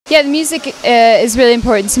Yeah, the music is really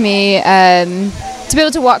important to me. To be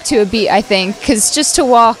able to walk to a beat, I think, because just to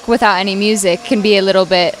walk without any music can be a little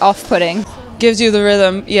bit off-putting. Gives you the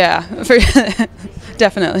rhythm, yeah,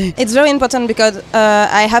 definitely. It's very important because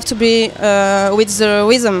I have to be with the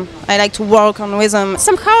rhythm. I like to work on rhythm.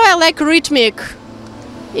 Somehow I like rhythmic.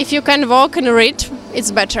 If you can walk in rhythm, it's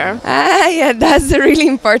better. Yeah, that's the really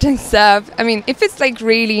important step. I mean, if it's like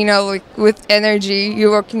really, you know, like with energy,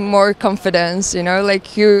 you're working more confidence, you know,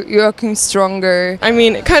 like you're working stronger. I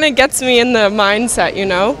mean, it kind of gets me in the mindset, you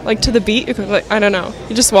know, like to the beat, you could, like, I don't know,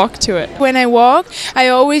 you just walk to it. When I walk, I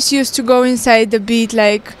always used to go inside the beat,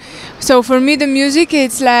 like, so for me the music,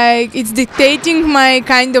 it's like, it's dictating my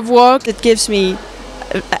kind of walk. It gives me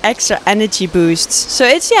extra energy boosts, so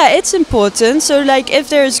it's important. So like if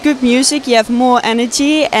there's good music, you have more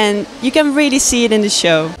energy and you can really see it in the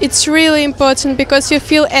show. It's really important because you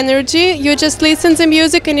feel energy, you just listen to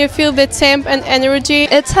music and you feel the temp and energy.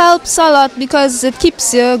 It helps a lot because it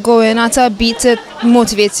keeps you going at a beat. It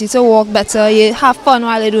motivates you to walk better. You have fun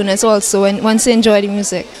while you're doing it also, and once you enjoy the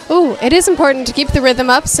music. Oh, it is important to keep the rhythm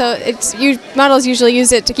up, so models usually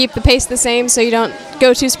use it to keep the pace the same so you don't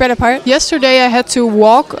go too spread apart. Yesterday I had to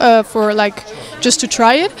walk for like just to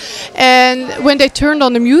try it, and when they turned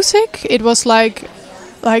on the music, it was like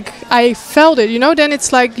I felt it, you know. Then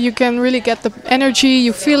it's like you can really get the energy,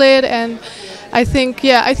 you feel it, and I think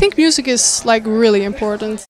music is like really important.